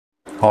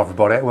Hi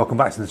everybody, welcome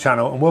back to the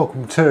channel and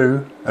welcome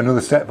to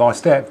another step by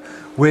step.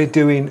 We're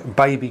doing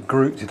baby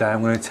Groot today.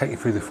 I'm going to take you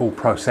through the full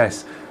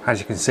process. As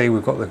you can see,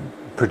 we've got the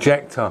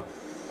projector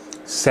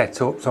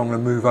set up, so I'm going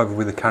to move over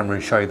with the camera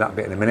and show you that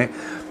bit in a minute.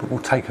 But we'll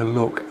take a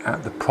look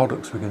at the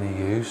products we're going to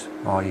use,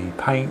 i.e.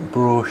 paint,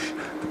 brush,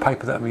 the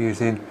paper that I'm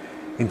using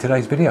in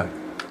today's video.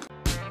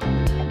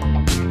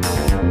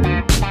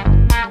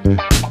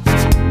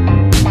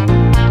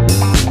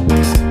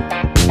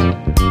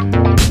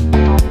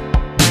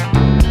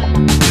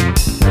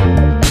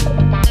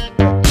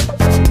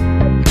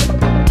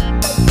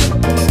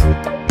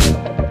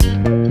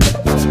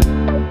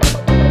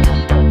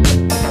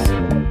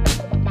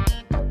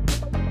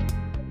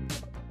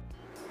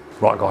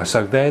 Right guys,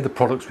 so they're the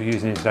products we're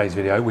using in today's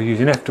video. We're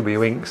using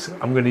FW inks.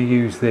 I'm going to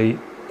use the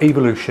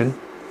Evolution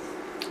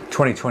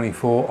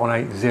 2024 on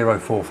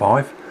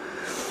 8045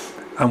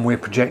 and we're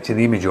projecting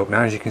the image up.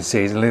 Now as you can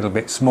see, it's a little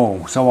bit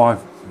small, so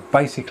I've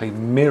basically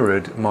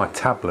mirrored my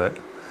tablet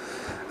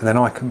and then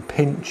I can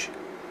pinch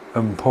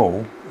and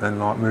pull and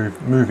like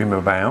move him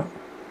about.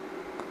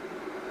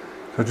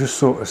 So just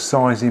sort of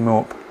size him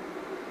up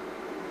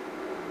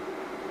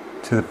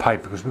to the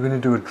paper because we're going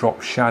to do a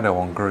drop shadow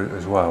on Groot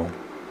as well.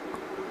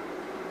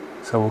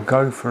 So we'll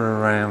go for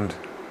around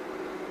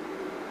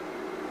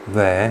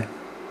there,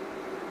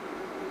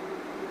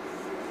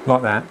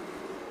 like that.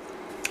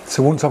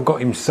 So once I've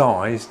got him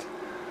sized,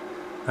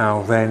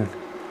 I'll then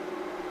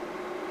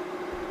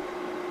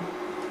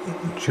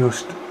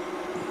just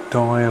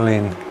dial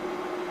in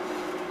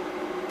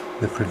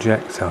the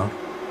projector,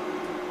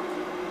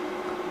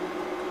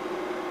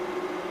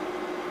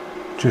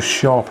 just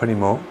sharpen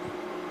him up,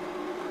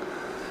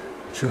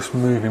 just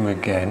move him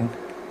again.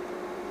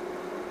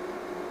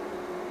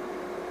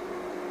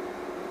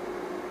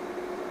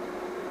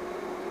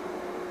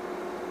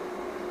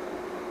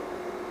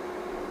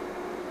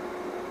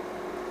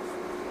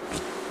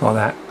 Like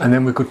that, and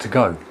then we're good to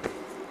go.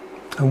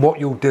 And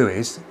what you'll do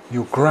is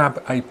you'll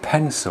grab a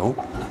pencil,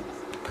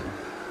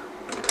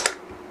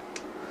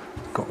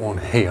 got one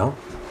here,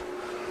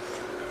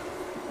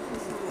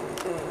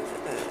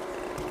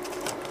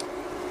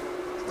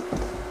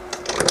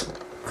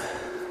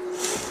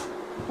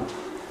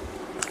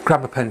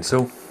 grab a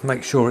pencil,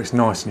 make sure it's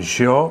nice and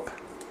sharp,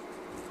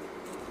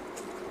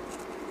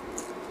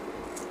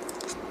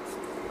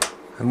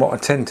 and what I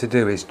tend to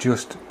do is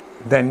just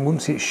then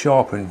once it's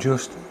sharpened,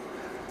 just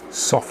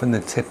soften the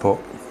tip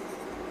up,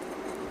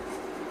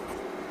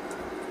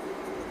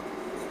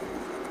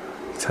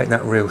 take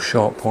that real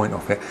sharp point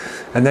off it,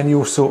 and then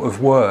you'll sort of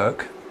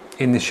work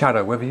in the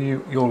shadow, whether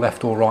you're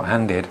left or right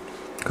handed.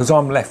 Because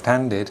I'm left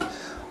handed,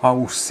 I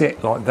will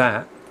sit like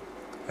that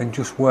and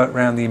just work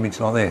around the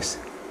image like this,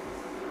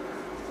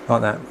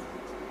 like that.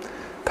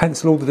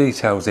 Pencil all the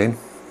details in,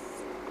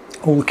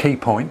 all the key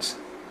points,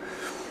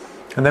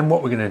 and then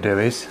what we're going to do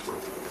is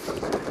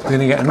we're going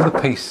to get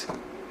another piece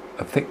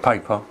of thick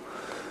paper,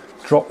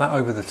 drop that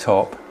over the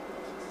top,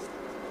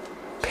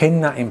 pin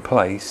that in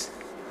place,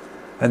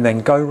 and then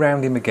go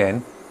round him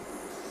again.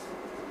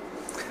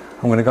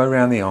 I'm going to go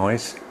round the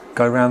eyes,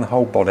 go round the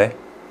whole body,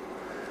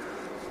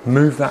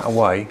 move that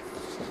away,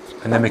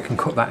 and then we can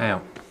cut that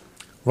out.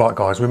 Right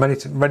guys, we're ready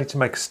to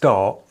make a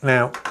start.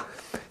 Now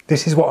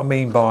this is what I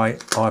mean by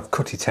I've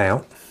cut it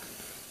out.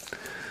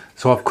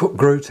 So I've cut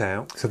Groot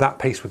out, so that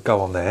piece would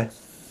go on there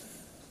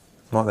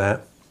like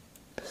that.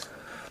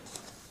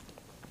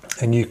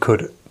 And you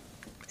could,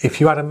 if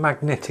you had a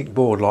magnetic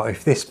board, like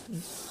if this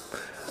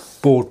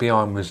board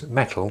behind was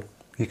metal,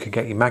 you could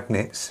get your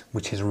magnets,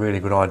 which is a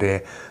really good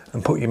idea,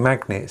 and put your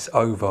magnets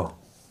over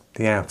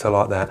the outer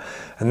like that.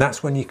 And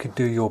that's when you could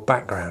do your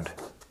background.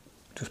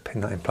 Just pin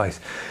that in place.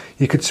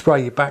 You could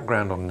spray your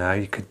background on now.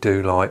 You could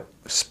do like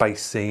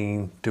space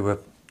scene, do a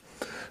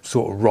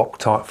sort of rock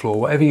type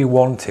floor, whatever you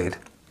wanted.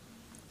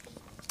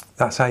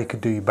 That's how you could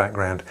do your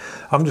background.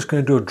 I'm just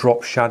going to do a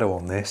drop shadow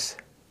on this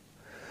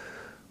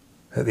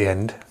at the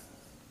end.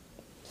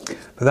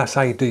 But that's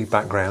how you do your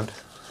background.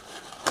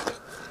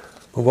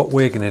 But what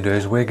we're going to do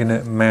is we're going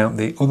to mount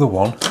the other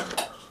one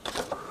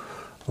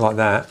like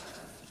that,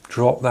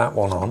 drop that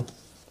one on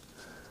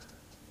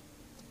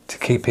to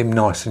keep him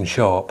nice and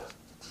sharp.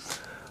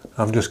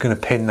 I'm just going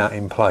to pin that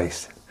in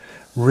place.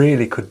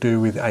 Really could do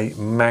with a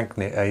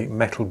magnet, a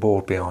metal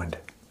board behind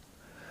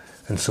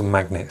and some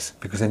magnets,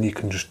 because then you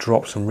can just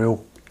drop some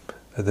real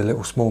the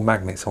little small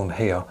magnets on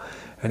here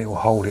and it will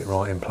hold it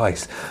right in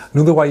place.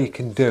 Another way you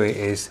can do it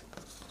is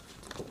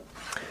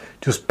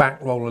just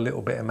back roll a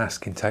little bit of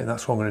masking tape.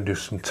 That's what I'm going to do,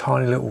 some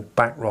tiny little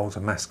back rolls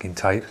of masking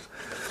tape.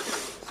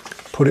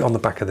 Put it on the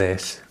back of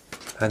this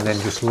and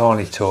then just line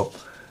it up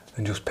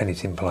and just pin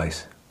it in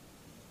place.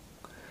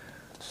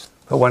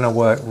 But when I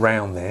work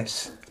round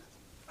this,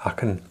 I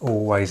can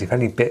always, if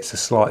any bits are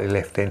slightly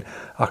lifting,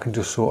 I can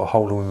just sort of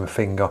hold them with my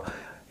finger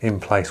in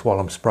place while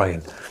I'm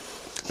spraying.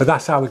 But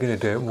that's how we're going to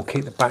do it, and we'll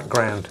keep the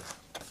background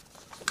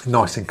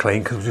nice and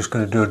clean because we're just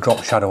going to do a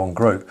drop shadow on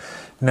Groot.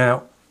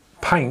 Now,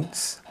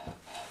 paints,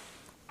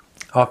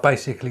 I've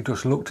basically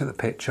just looked at the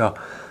picture.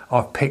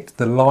 I've picked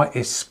the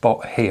lightest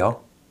spot here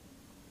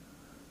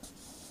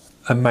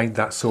and made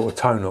that sort of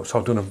tone up. So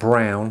I've done a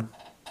brown,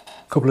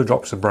 a couple of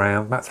drops of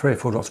brown, about 3 or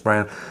 4 drops of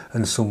brown,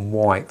 and some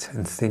white,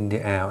 and thinned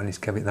it out, and it's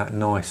given it that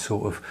nice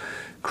sort of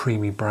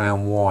creamy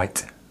brown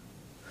white.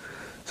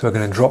 So we're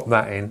going to drop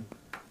that in.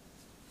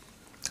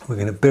 We're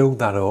going to build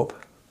that up,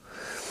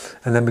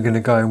 and then we're going to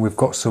go and we've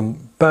got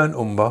some burnt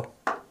umber,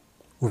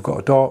 we've got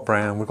a dark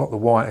brown, we've got the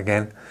white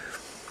again,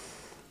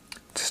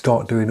 to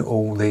start doing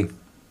all the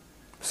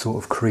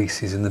sort of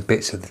creases and the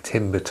bits of the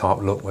timber type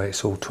look where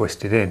it's all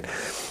twisted in.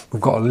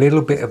 We've got a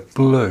little bit of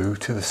blue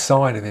to the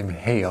side of him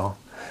here.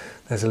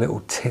 There's a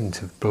little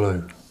tint of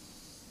blue.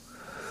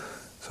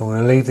 So I'm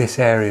going to leave this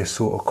area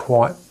sort of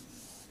quite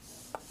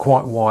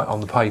white on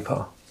the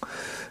paper.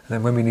 And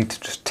then when we need to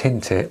just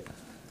tint it,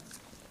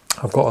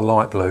 I've got a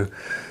light blue.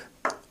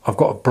 I've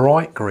got a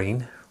bright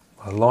green,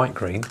 a light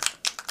green.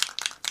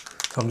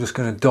 So I'm just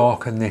going to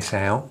darken this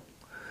out.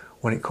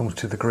 When it comes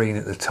to the green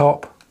at the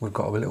top, we've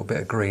got a little bit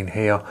of green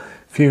here, a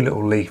few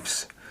little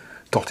leaves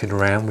dotted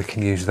around, we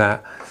can use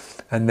that.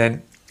 And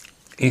then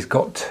he's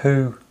got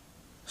 2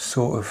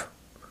 sort of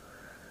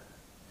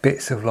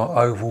bits of like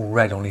oval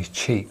red on his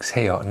cheeks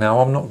here. Now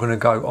I'm not going to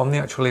go, on the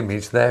actual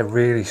image, they're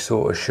really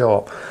sort of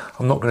sharp.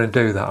 I'm not going to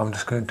do that, I'm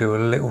just going to do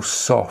a little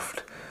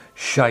soft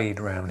shade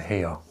around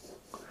here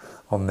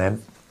on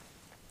them.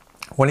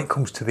 When it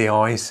comes to the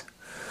eyes,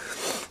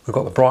 we've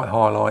got the bright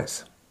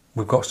highlights,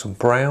 we've got some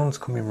browns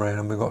coming around,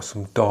 and we've got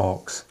some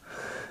darks,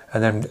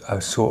 and then a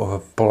sort of a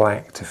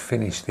black to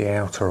finish the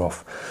outer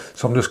off.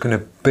 So I'm just going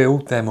to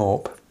build them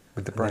up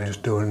with the brown,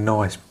 just do a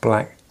nice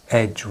black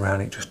edge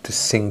around it just to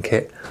sink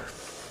it.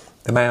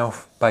 The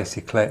mouth,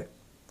 basically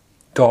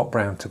dark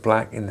brown to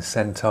black in the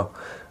centre,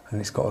 and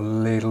it's got a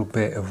little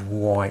bit of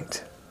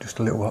white, just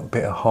a little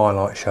bit of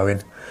highlight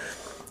showing.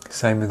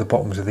 Same with the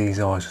bottoms of these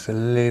eyes, just a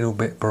little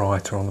bit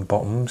brighter on the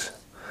bottoms.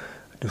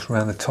 Just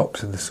around the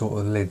tops of the sort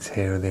of lids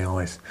here of the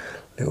eyes,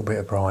 a little bit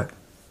of bright.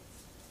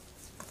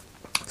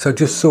 So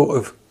just sort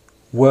of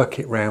work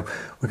it round.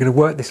 We're going to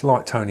work this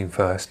light tone in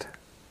first,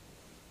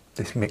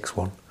 this mix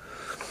one.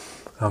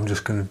 I'm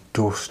just going to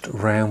dust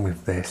around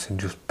with this and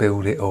just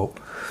build it up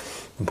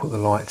and put the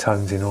light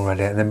tones in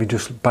already. And then we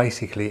just,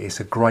 basically, it's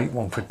a great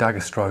one for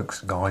dagger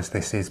strokes, guys,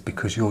 this is,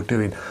 because you're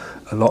doing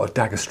a lot of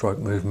dagger stroke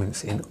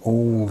movements in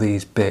all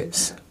these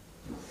bits.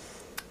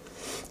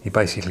 You're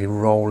basically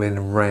rolling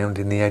and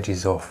rounding the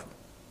edges off.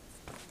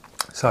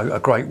 So a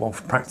great one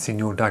for practicing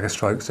your dagger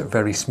strokes at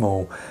very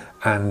small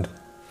and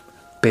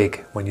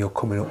big when you're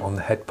coming up on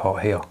the head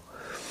part here.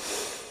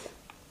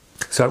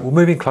 So we'll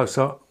move in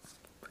closer,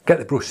 get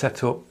the brush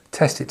set up,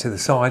 test it to the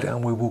side,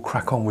 and we will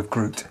crack on with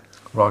Groot.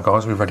 Right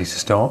guys, we're ready to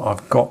start.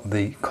 I've got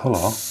the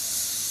colour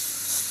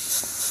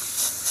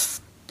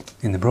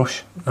in the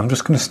brush. I'm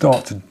just going to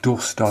start to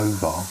dust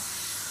over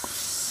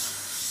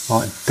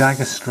like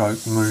dagger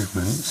stroke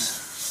movements.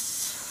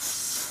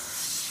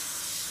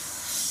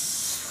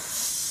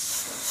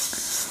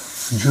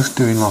 Just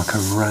doing like a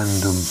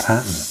random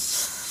pattern.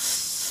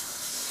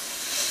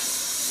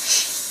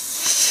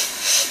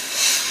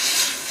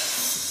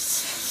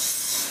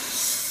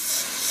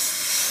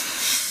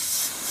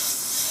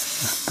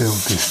 Just build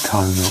this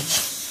tone up.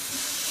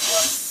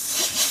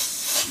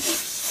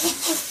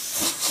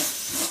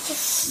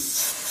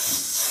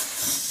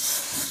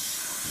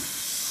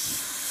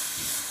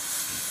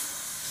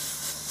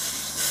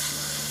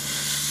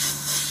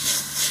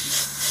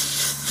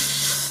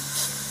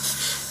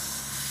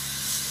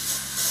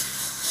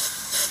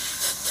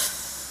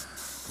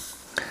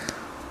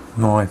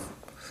 My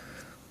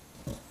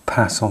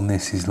pass on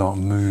this is like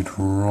moved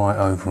right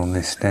over on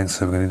this stencil,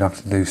 so we're going to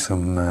have to do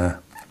some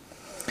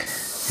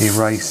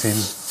erasing.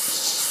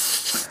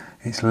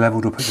 It's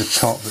levelled up at the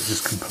top but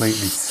just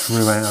completely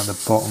threw out at the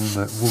bottom,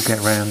 but we'll get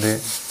round it.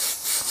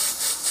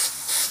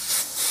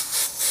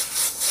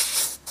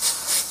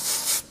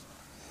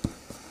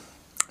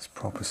 It's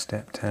proper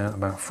stepped out,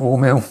 about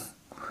 4mm,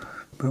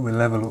 but we'll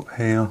level up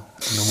here. I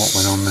don't know what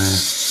went on there.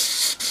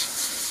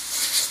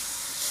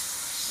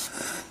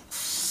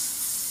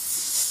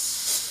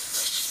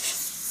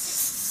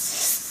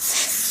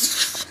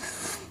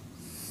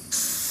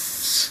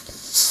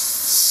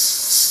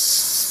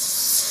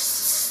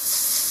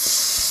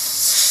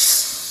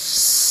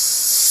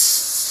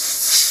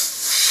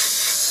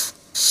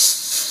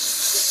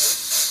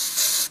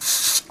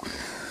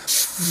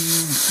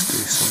 Do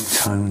some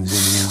tones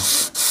in here.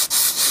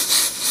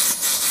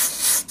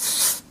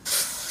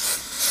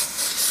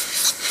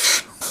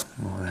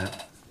 Like that.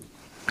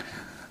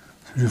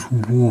 So just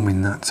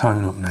warming that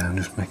tone up now and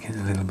just making it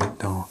a little bit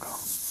darker.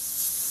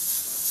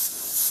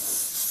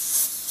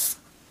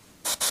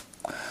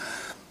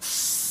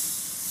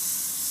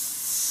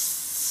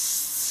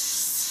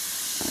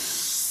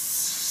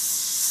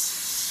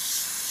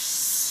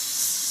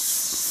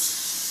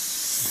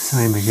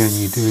 Same again,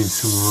 you're doing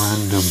some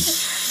random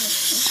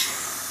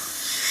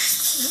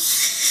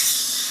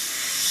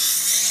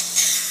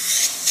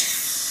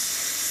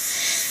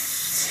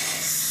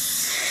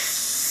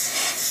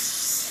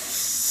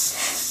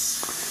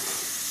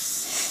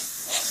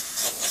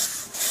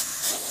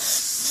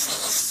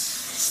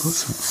put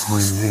some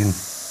lines in.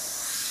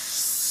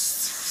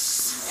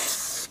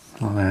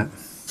 like that.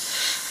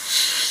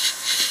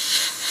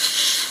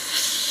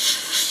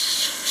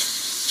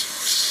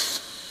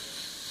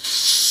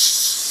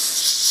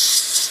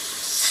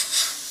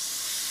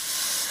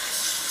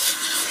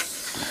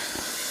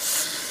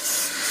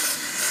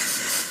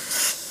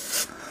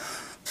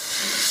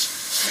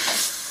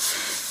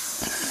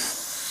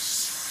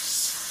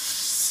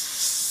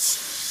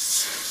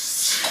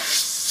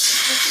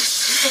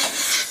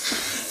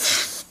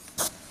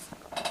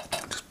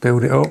 Just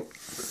build it up.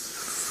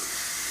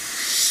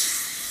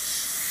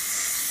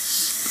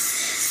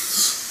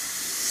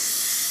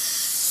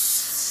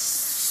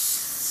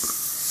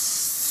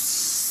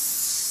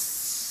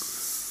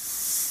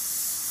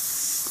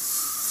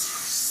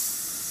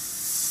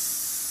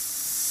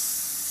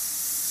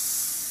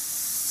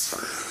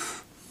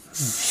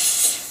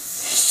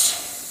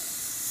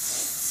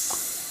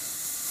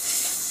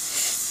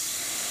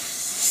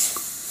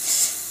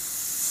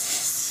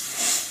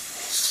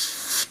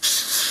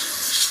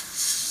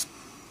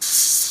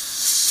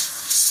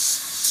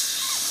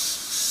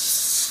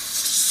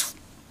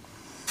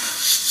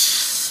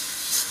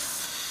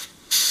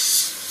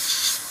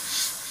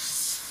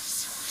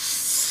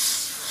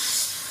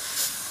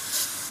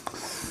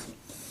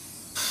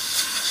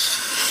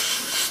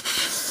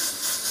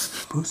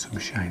 Put some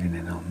shading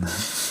in on that,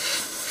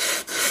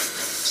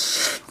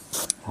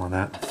 like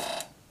that.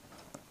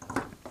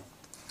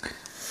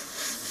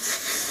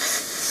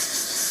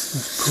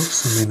 Let's put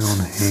some in on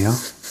here.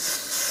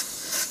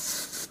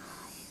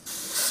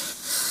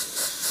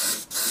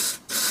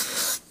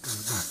 Go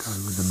back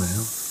over the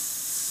mouth.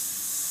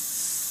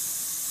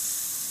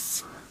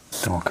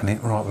 Darken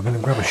it. Right, we're going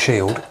to grab a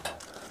shield.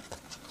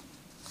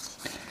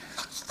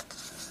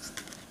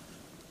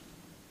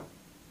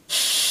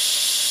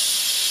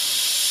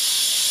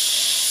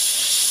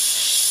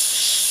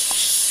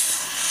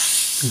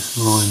 Just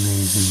line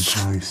these in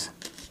place.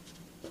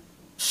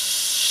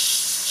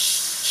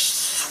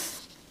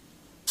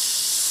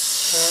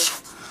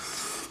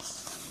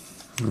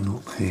 And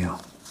up here.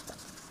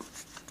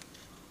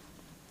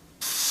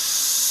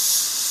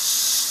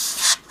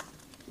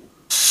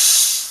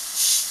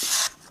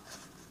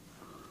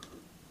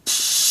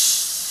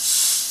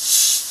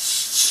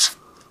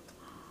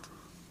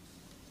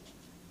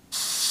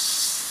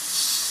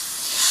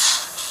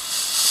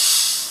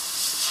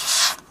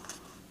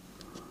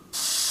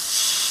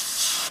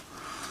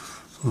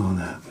 Like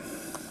that.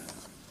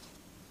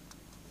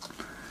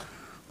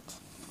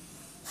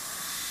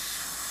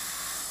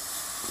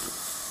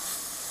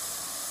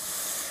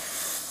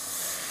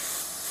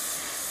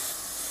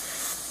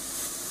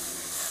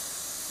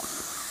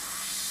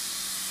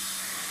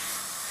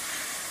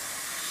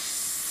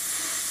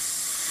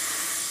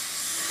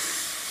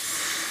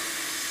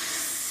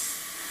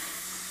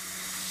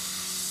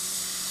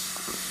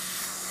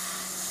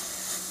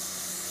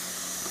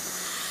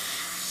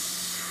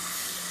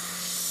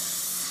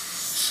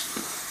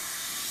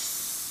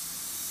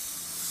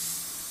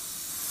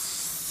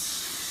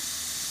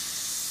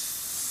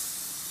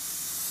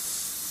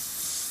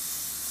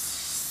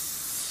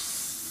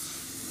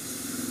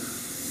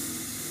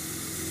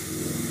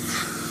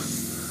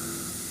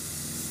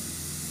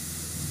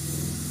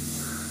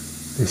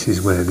 This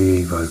is where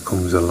the Evo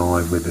comes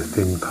alive with the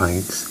thin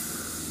paints.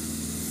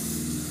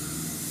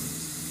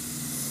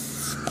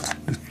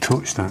 Just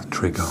touch that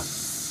trigger. It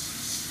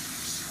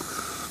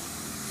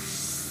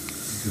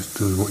just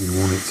does what you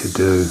want it to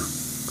do.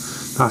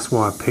 That's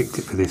why I picked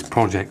it for this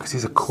project, because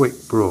it's a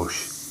quick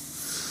brush.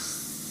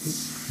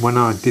 When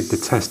I did the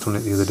test on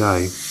it the other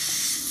day,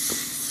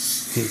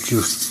 it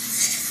just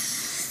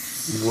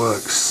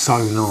works so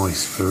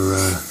nice for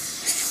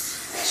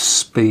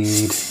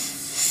speed.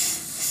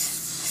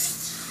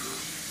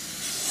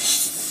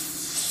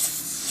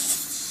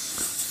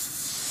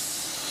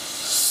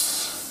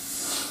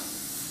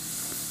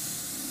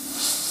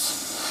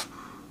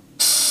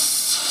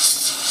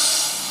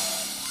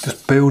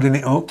 Just building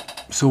it up,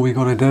 that's all we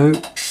got to do.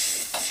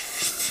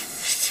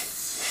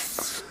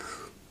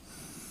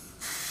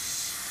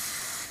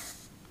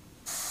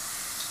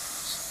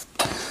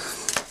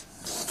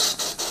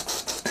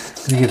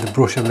 I'm going to give the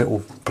brush a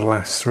little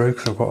blast through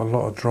because I've got a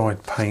lot of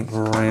dried paint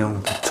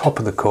around the top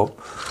of the cup.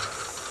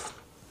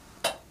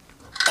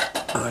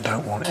 I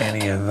don't want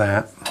any of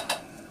that.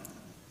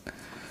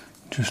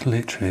 Just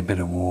literally a bit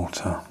of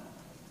water.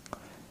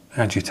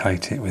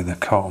 Agitate it with a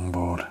cotton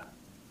board.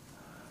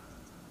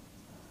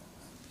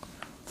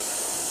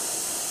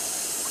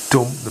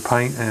 Dump the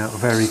paint out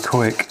very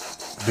quick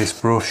with this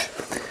brush.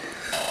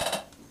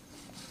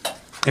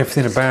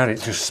 Everything about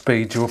it just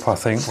speeds you up, I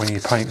think, when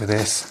you paint with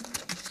this.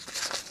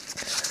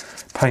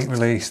 Paint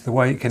release, the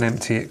way you can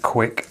empty it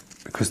quick,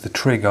 because the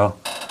trigger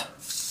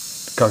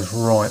goes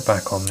right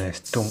back on this,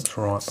 dumps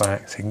right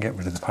back, so you can get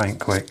rid of the paint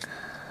quick.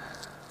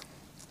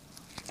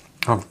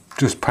 I've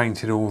just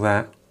painted all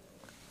that,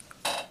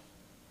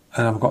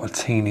 and I've got a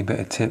teeny bit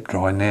of tip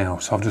dry now,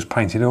 so I've just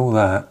painted all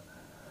that.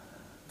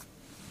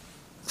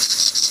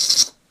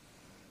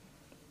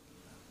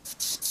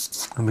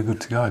 And we're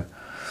good to go.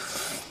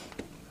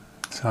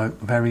 So So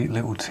very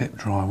little tip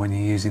dry when you're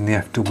using the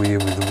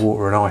FW with the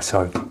water and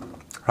ISO.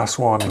 That's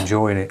why I'm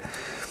enjoying it.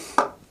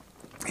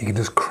 You can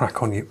just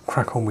crack on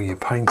with your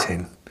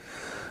painting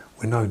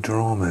with no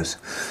dramas.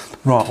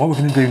 Right, what we're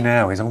going to do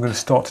now is I'm going to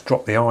start to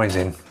drop the eyes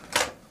in.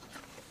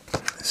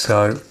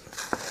 So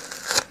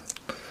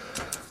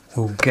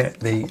we'll get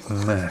the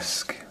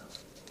mask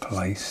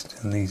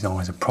placed, and these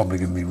eyes are probably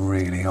going to be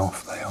really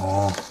off. They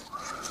are.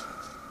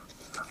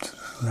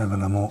 Just level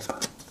them up.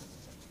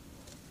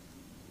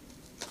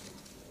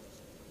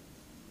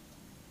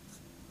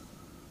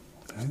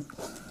 Okay.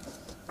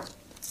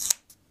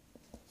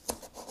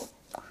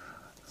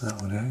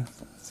 That'll do.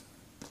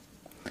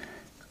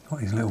 Got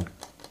his little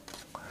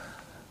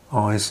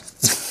eyes,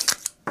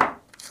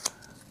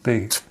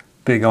 big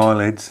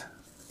eyelids.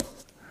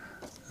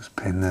 Just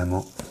pin them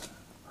up.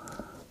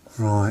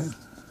 Right,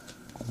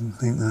 I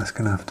think that's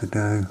going to have to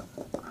do.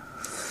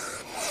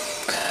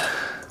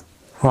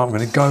 Right, I'm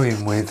going to go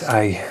in with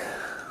I'm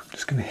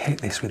just going to hit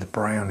this with a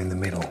brown in the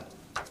middle.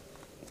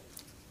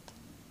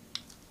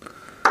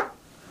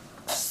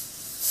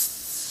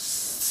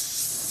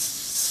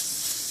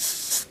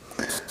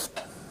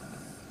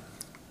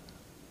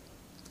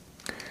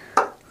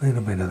 A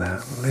little bit of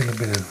that, a little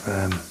bit of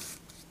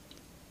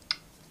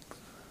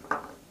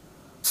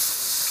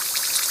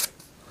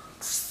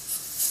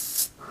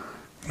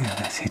yeah,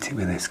 let's hit it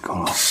with this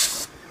colour.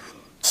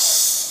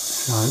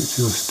 So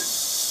just,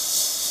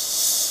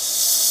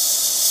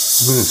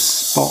 I'm going to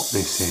spot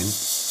this in.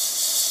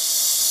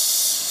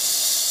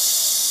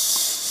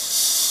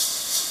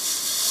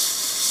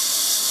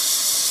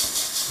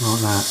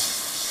 Like that.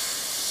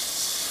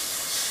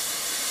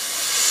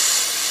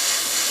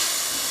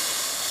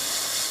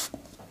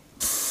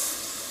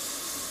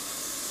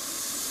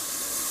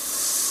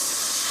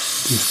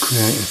 Just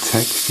create a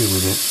texture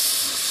with it.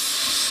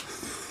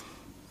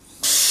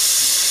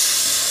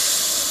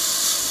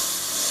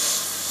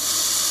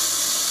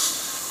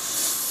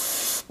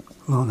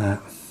 Like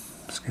that.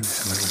 Let's give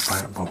this a little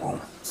back bubble.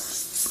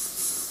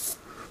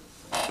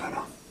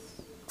 Better.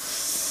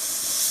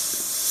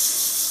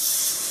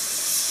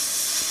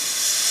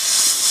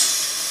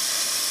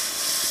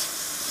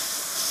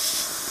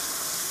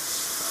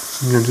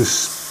 And you're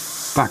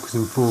just backwards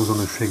and forwards on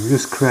the trigger,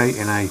 just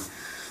creating a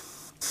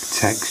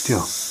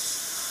texture.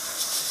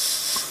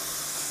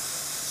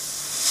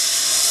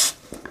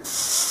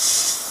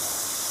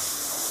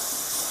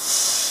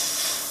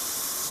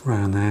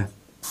 Around there.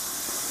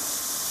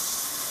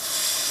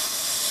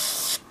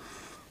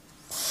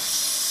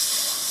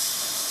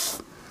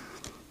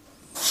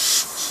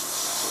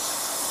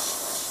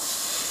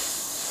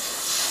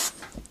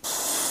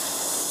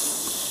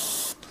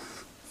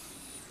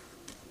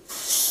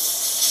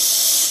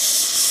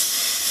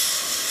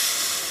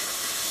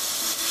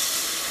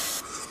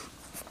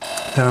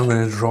 Then I'm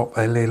going to drop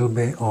a little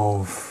bit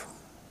of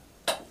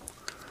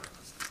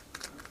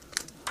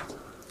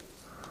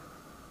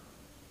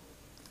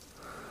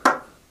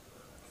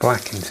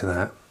black into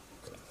that,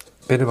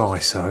 bit of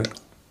ISO,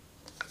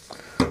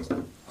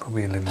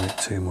 probably a little bit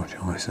too much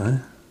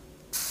ISO.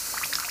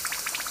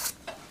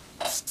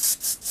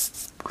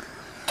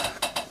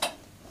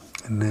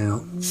 And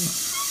now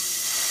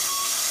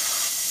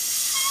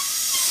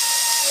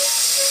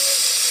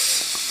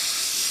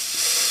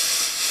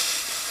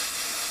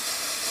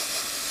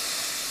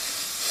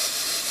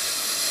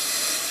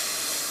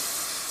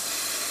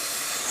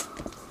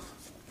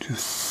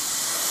just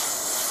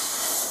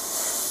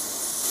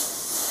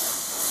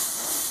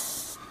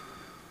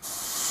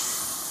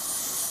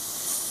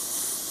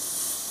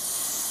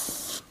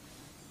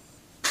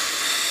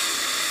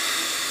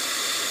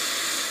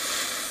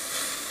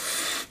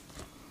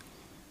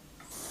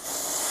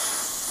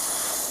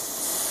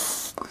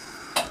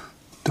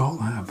dot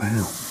that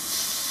about.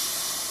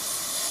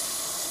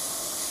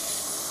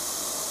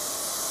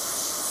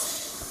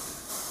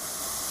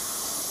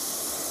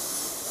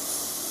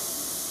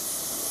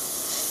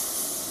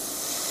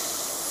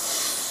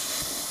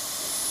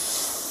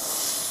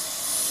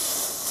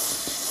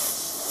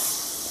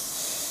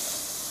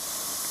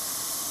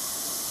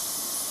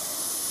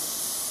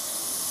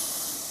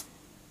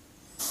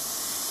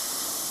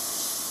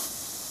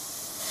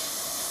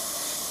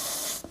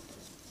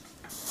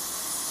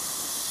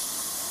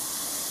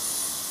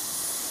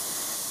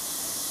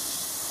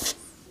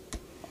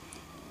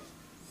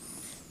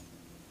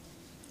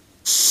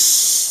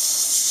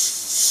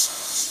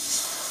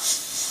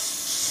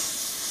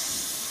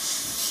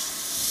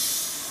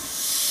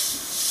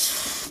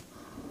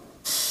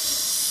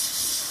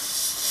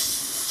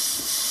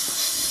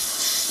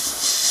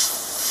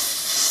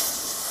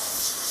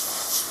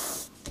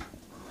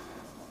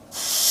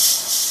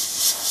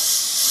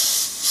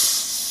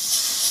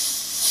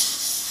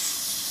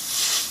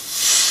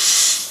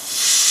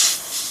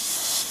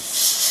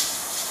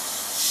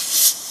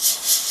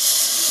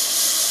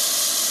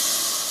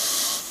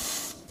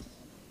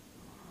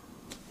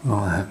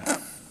 Like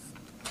that.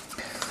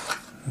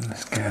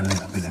 Let's get a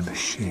little bit of a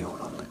shield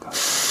on the go.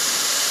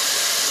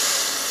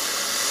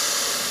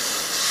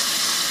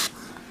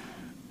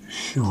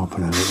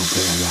 Sharpen a little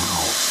bit of that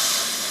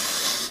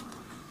off.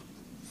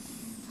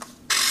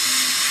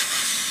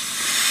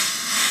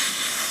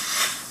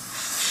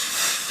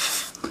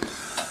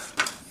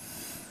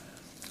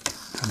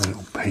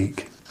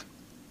 peak.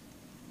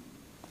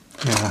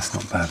 Yeah, that's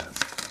not bad.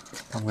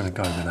 I'm going to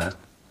go with that.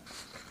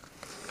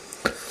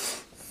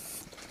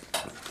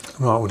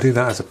 Right, we'll do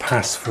that as a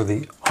pass for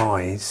the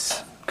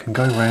eyes. Can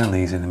go around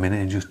these in a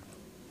minute and just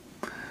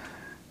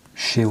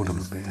shield them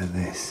a bit of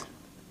this.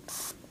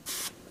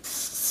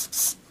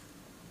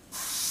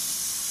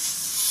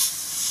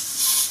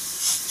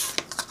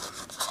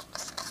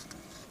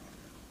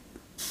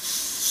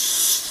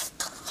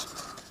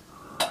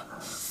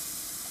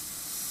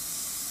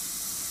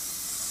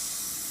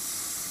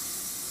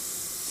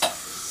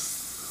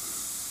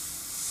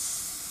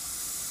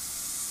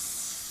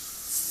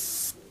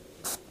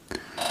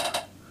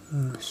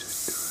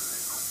 Just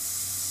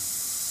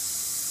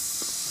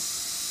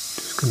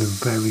going to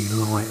very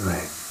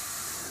lightly,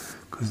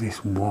 because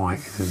this white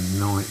is a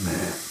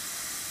nightmare.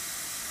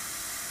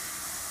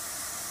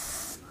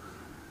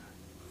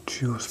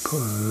 Just put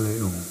a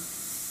little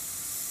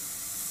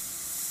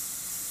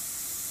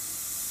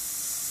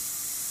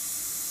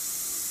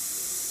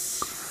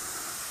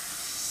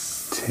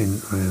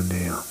tint around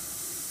here.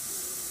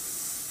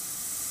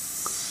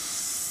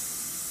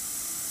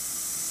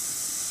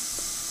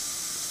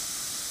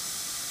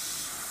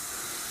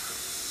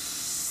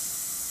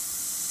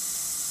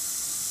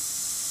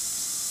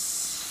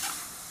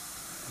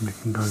 We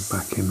can go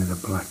back in with the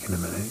black in a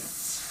minute.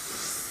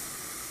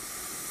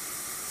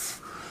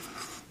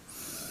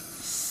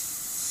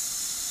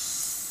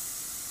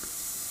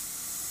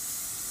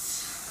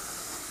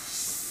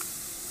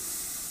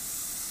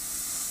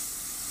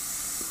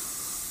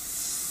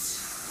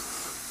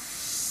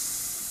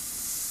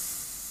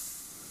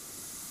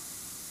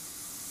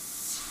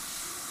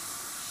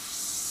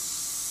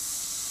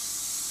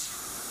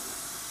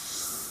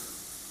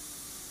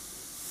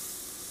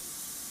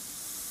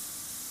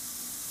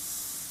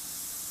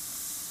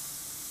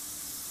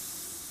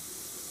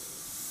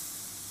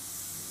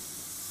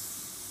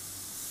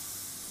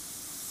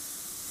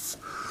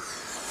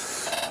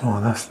 Oh,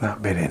 that's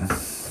that bit in.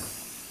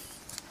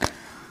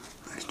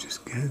 Let's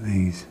just get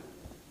these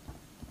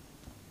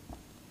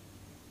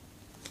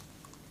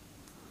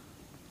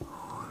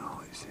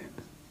highlights in.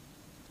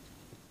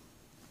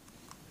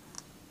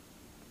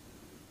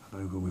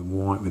 Over with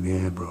white with the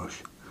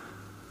airbrush.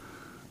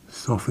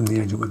 Soften the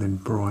edge up, but then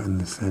brighten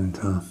the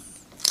centre.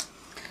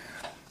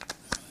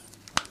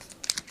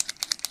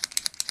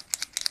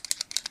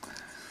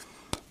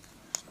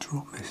 Just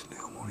drop this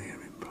little one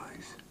here in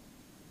place.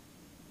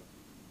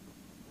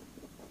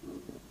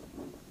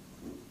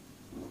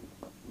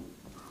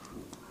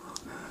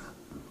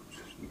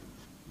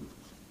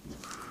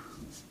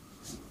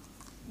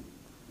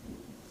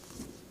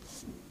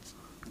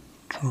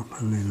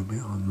 Drop a little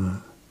bit on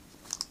that.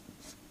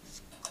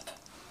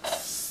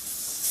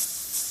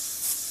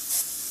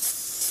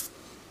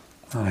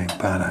 That ain't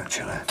bad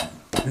actually. A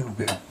little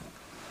bit of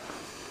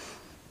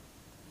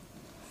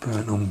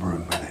burnt umber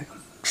with it.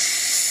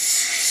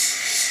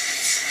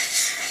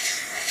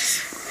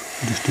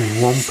 I'll just do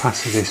one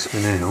pass of this for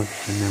now,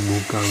 and then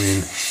we'll go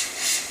in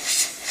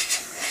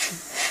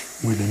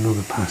with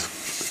another pass of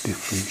a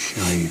different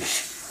shade.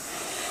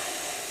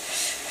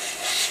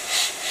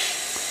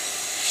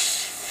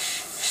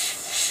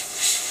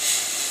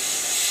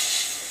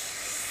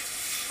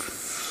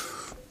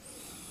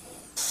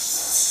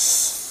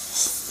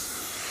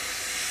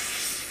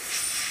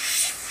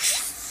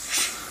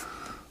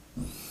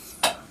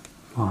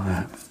 Like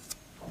that.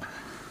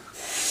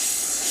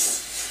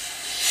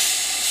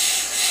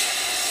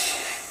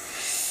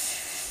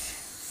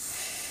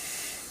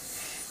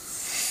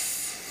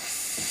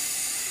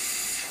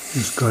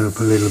 Just going up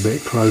a little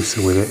bit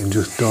closer with it and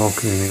just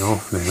darkening it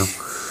off now.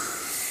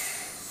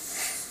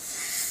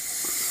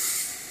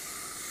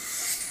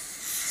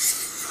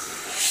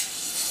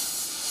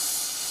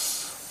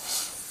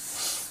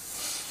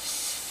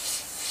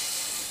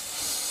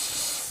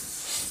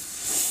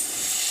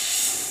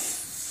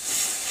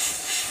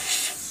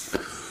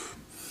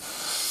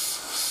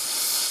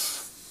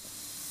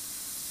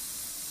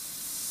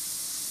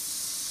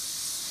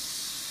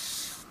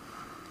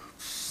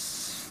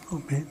 A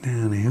bit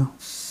down here.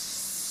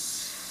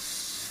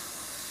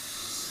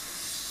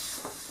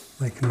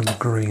 Make another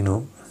green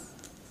up.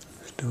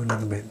 Let's do a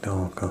little bit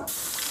darker.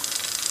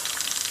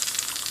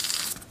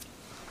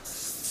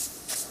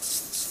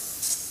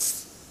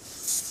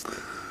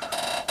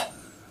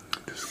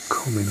 Just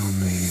comment on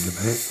these a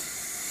bit.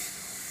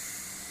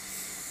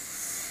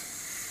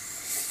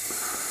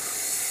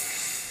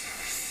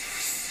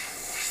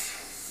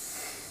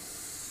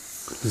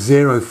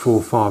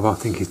 .045 I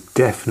think is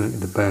definitely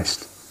the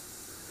best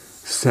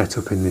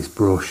setup in this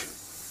brush.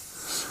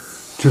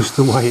 Just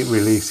the way it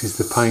releases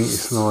the paint,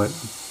 it's like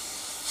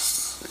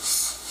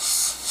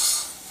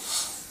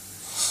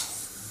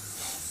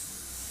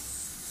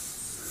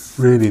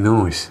really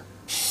nice.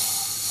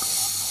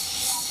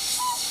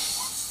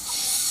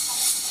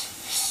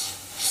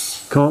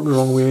 Can't go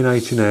wrong with an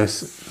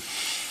H&S.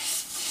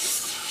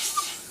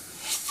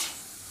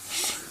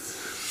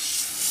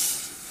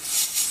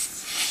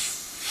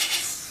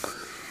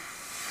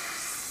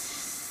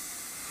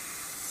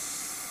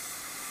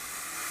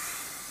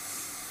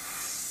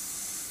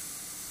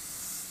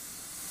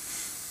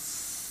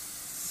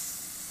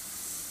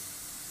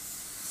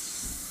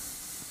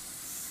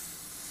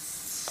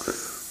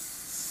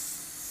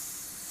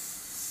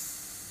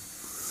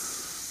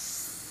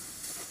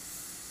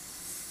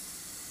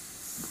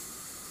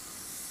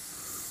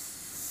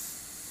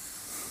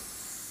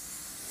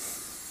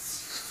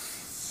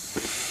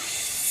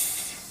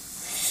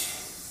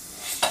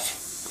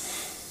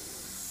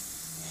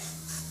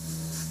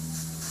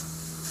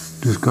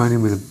 Just going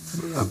in with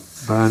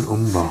a burnt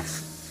umber.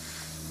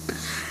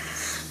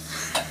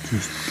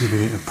 Just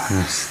giving it a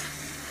pass.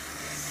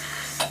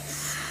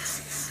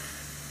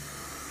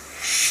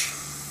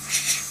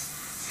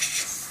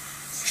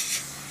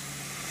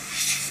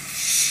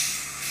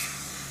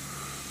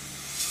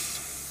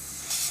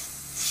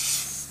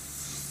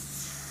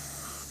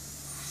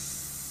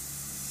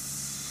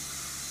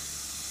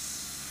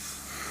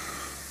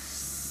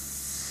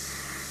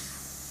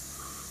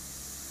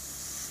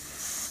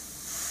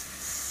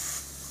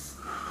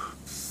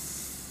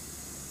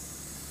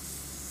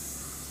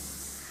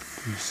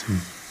 Do some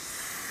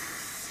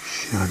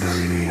shadow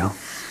in here.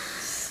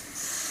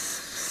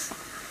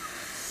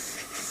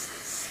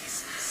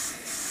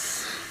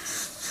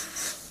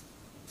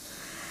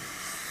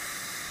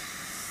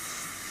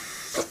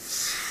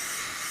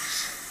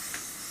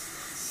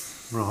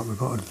 Right, we've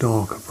got a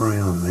darker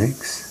brown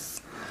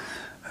mix,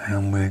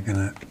 and we're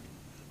gonna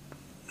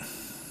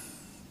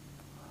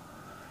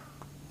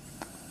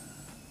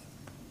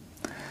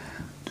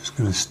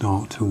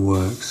start to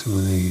work some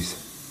of these.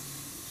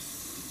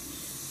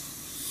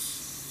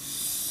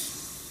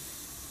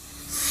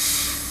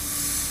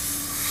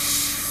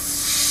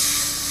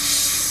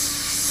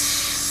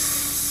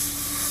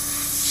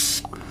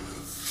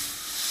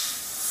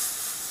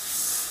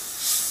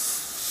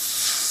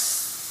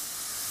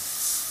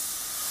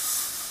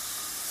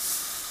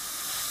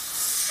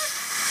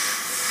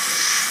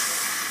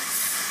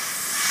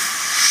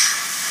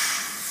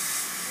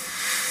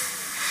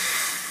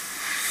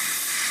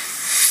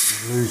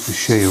 Lose the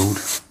shield.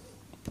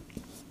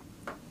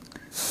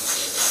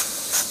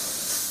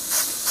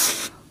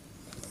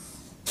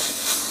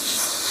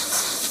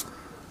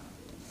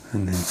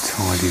 And then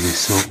tidy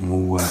this up and we'll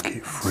work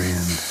it free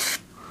and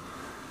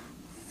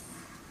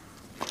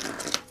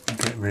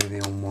get rid of the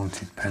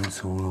unwanted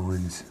pencil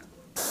lines.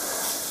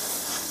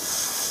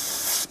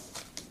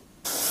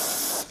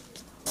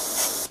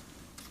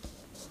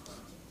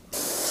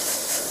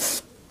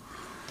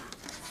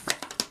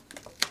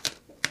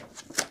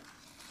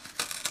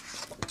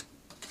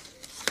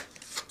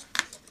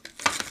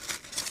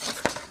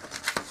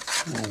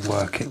 We'll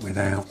work it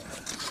without.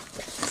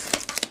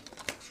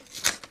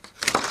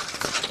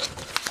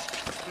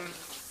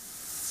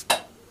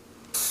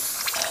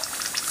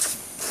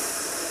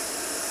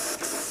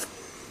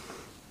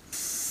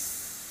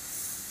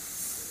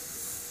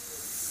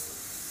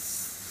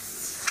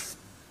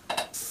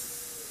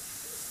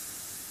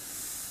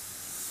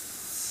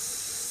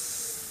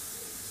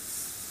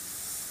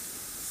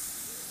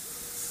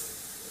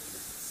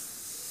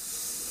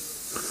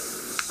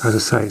 As I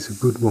say, it's a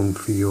good one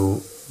for your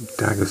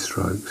dagger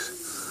strokes,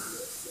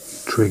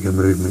 trigger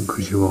movement,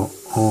 because you are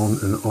on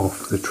and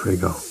off the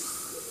trigger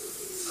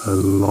a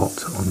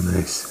lot on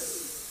this.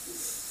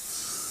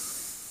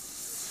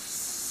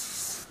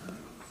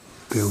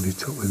 Build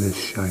it up with this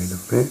shade a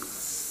bit.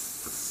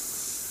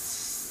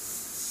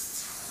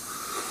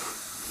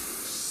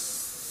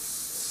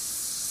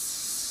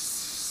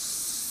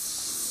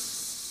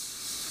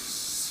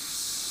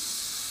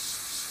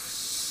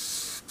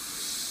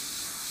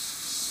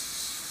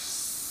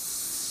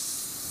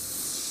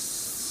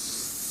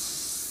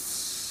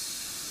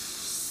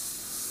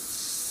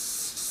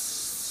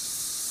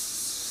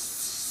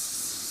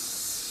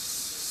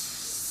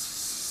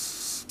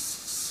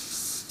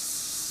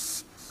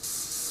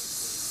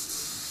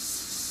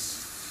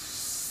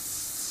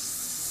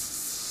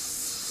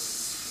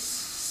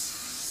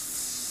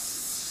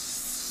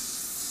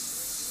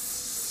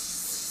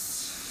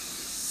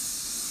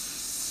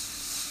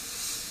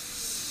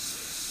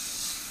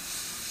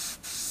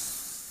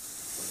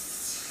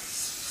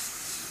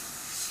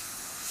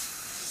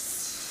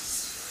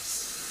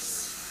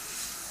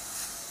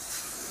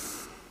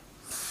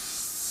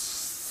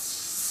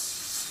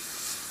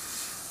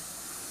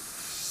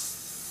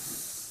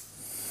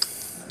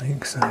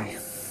 Mix a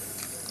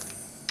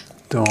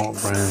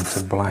dark brown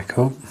to black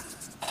up.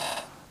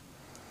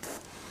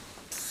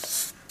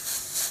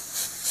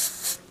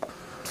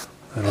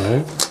 That'll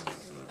do.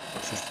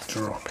 Just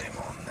drop him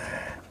on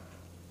there.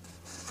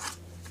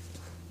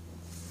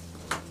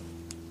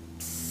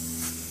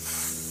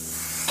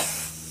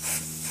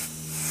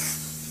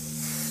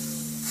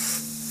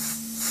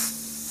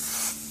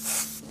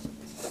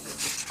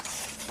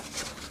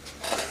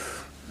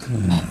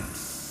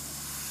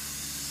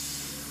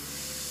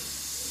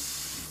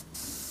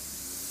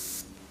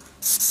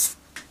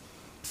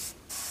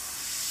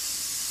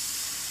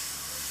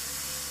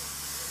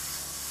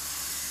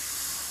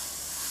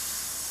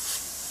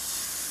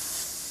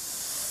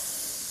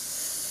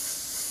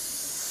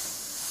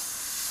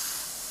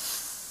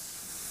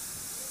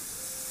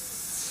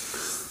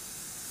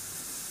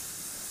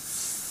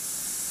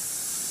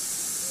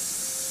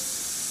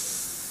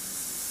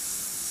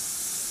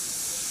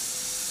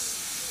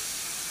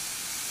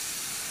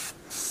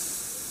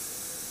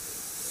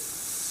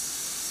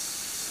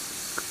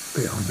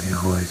 Bit on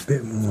the eyes,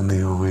 bit more on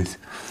the eyes.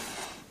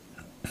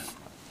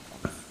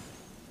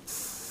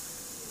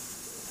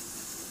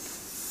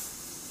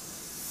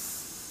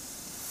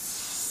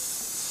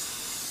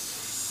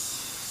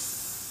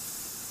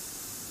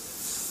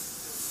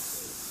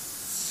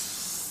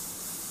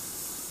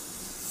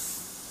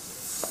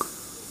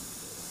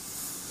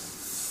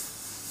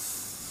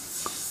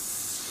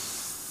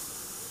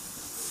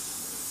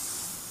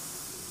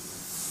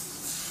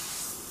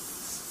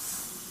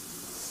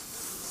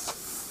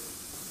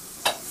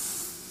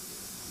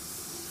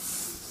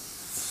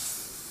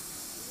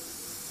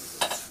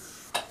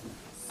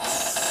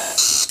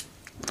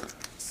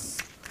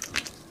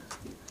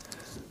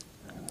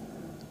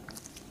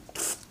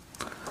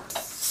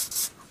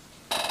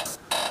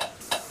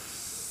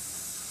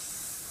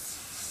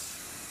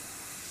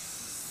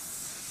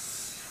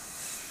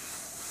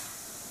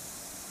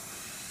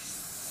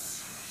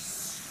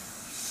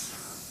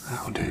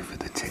 That'll do for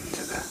the tint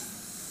of the...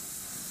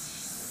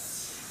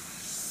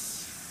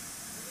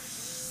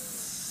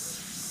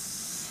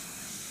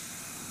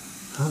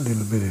 A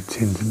little bit of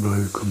tint of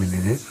blue coming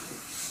in it.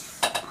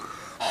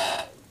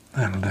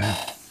 That'll do. A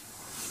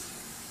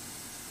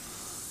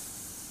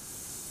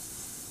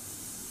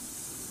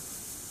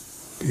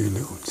few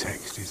little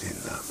textures in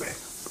that bit.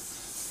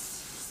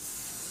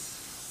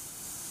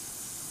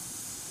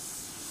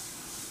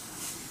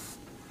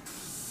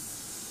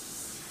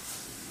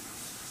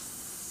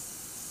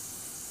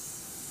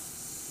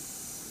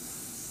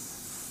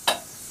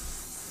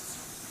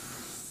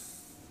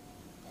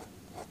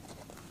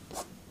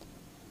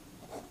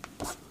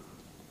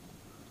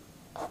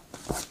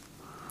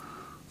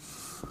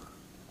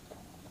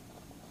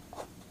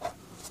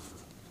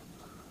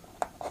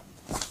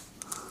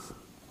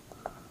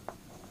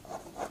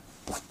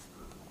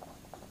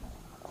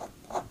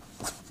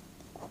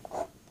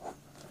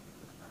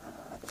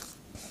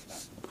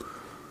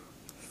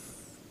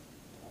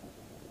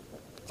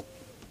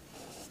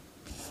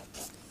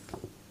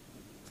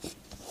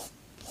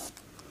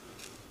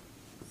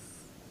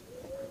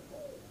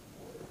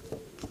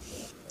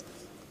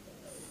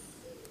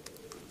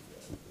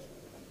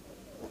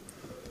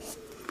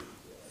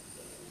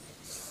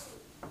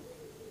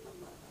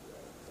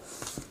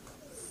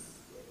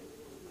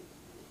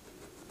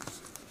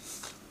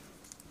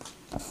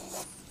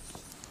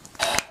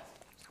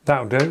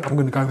 That'll do. I'm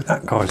going to go with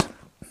that, guys.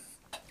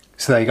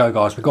 So there you go,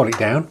 guys. We got it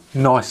down.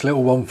 Nice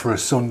little one for a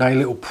Sunday,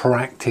 little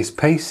practice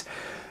piece.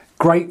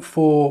 Great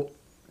for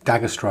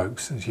dagger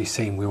strokes, as you've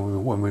seen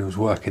when we was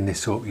working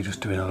this up. You're just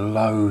doing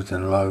loads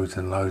and loads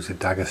and loads of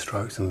dagger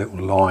strokes and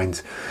little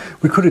lines.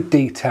 We could have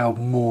detailed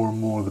more and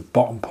more of the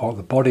bottom part of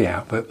the body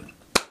out, but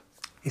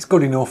it's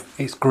good enough.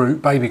 It's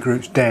Groot, baby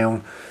Groot's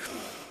down.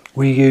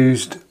 We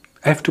used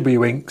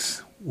FW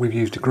inks. We've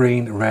used a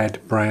green, a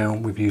red,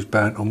 brown. We've used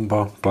burnt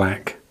umber,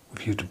 black.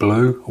 We've used a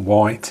blue, a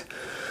white.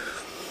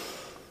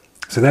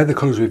 So they're the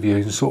colours we've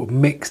used, and sort of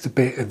mixed a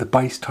bit of the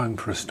base tone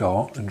for a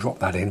start and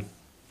dropped that in.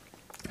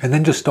 And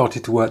then just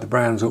started to work the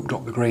browns up,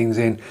 drop the greens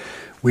in.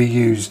 We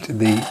used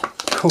the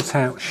cut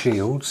out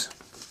shields.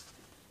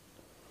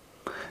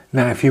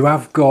 Now if you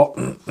have got,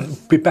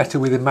 be better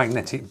with a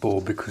magnetic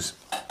board because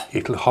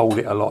it'll hold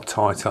it a lot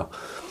tighter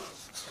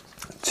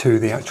to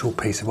the actual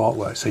piece of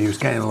artwork. So you was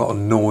getting a lot of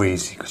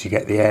noise because you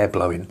get the air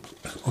blowing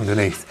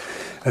underneath.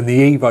 And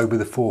the Evo with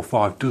the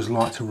 4.5 does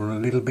like to run a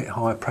little bit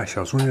higher pressure.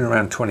 I was running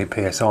around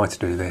 20 psi to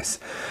do this.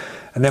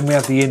 And then we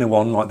have the inner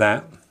one like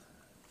that.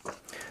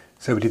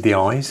 So we did the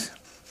eyes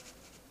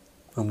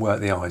and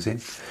worked the eyes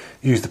in.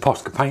 Used the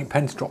Posca paint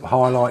pen to drop the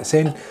highlights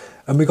in,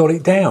 and we got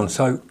it down.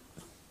 So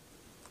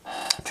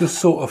just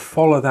sort of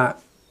follow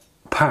that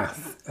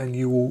path and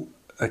you will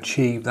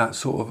achieve that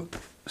sort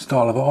of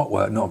style of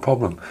artwork, not a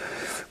problem.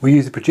 We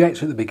used the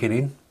projector at the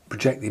beginning,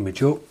 project the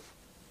image up,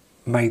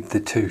 made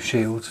the two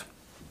shields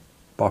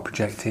by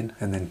projecting,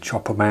 and then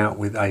chop them out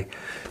with a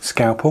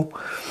scalpel.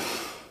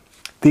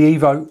 The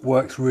Evo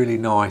works really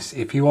nice.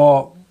 If you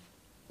are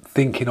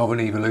thinking of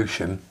an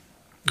evolution,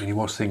 and you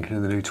was thinking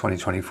of the new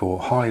 2024,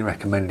 highly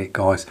recommend it,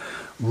 guys.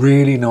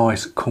 Really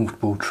nice,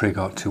 comfortable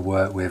trigger to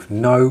work with.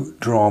 No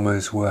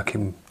dramas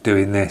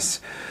doing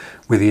this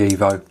with the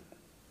Evo.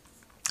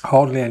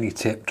 Hardly any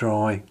tip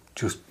dry,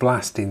 just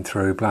blasting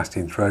through.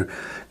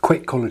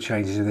 Quick colour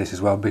changes in this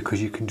as well,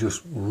 because you can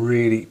just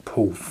really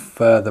pull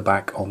further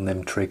back on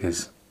them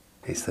triggers.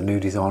 It's the new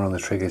design on the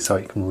triggers, so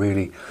you can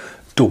really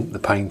dump the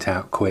paint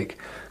out quick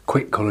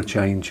colour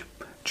change,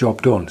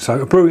 job done. So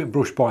a brilliant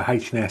brush by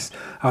H&S.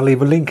 I'll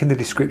leave a link in the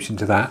description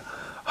to that.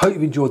 Hope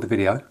you've enjoyed the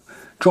video.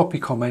 Drop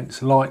your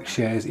comments, like,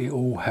 shares, it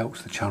all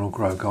helps the channel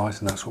grow,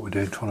 guys, and that's what we're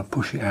doing, trying to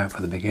push it out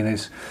for the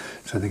beginners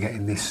so they're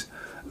getting this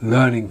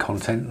learning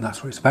content, and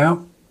that's what it's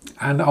about.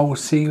 And I will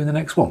see you in the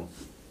next one.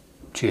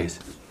 Cheers.